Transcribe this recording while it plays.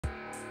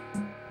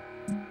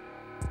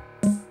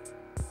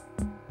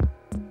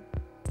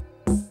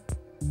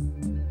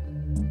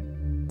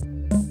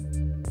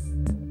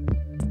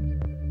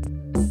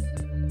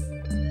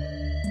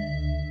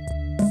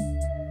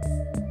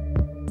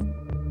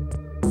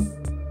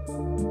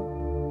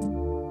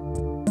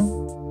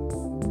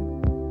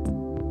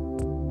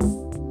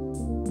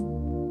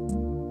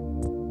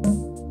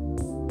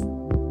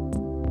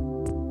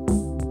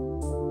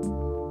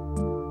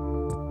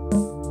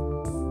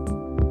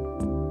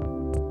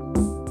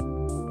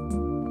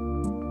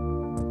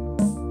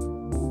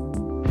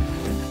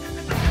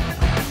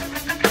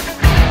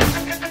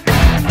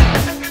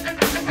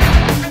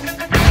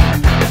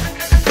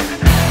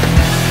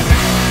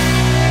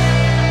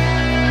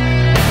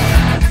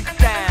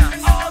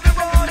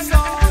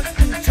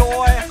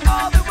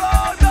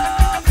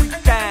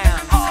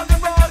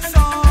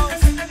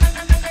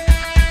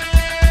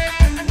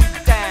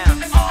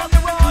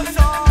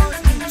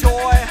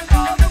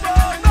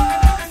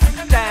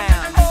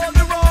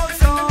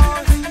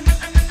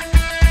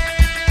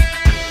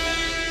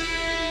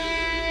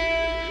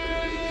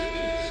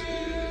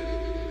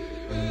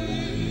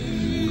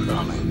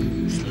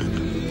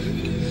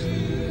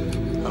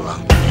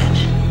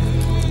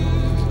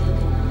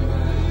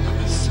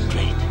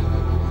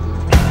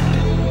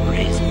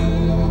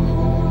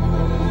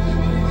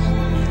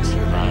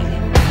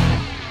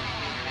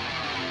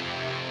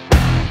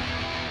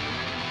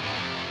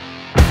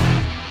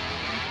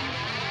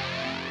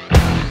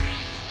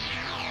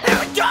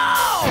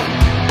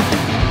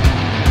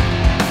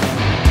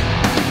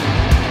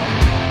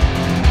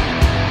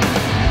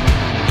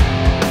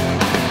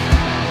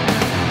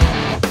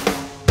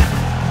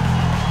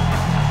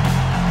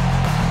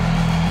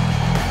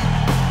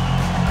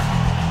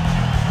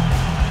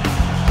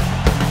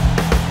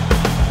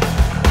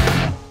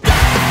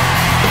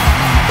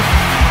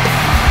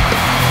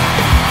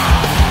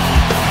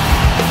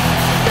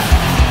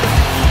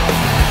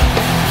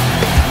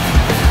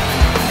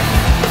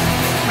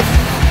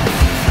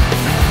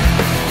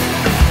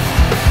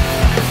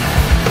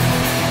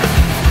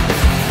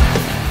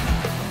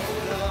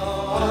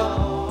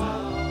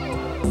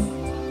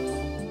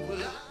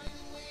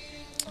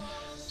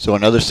So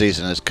another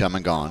season has come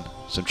and gone.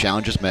 Some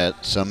challenges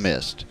met, some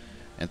missed.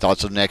 And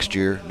thoughts of next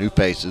year, new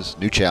paces,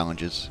 new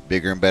challenges,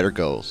 bigger and better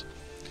goals.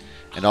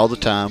 And all the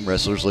time,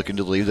 wrestlers looking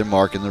to leave their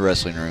mark in the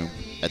wrestling room,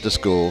 at the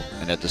school,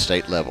 and at the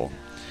state level.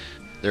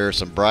 There are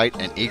some bright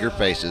and eager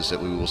faces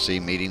that we will see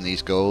meeting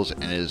these goals,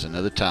 and it is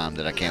another time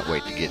that I can't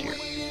wait to get here.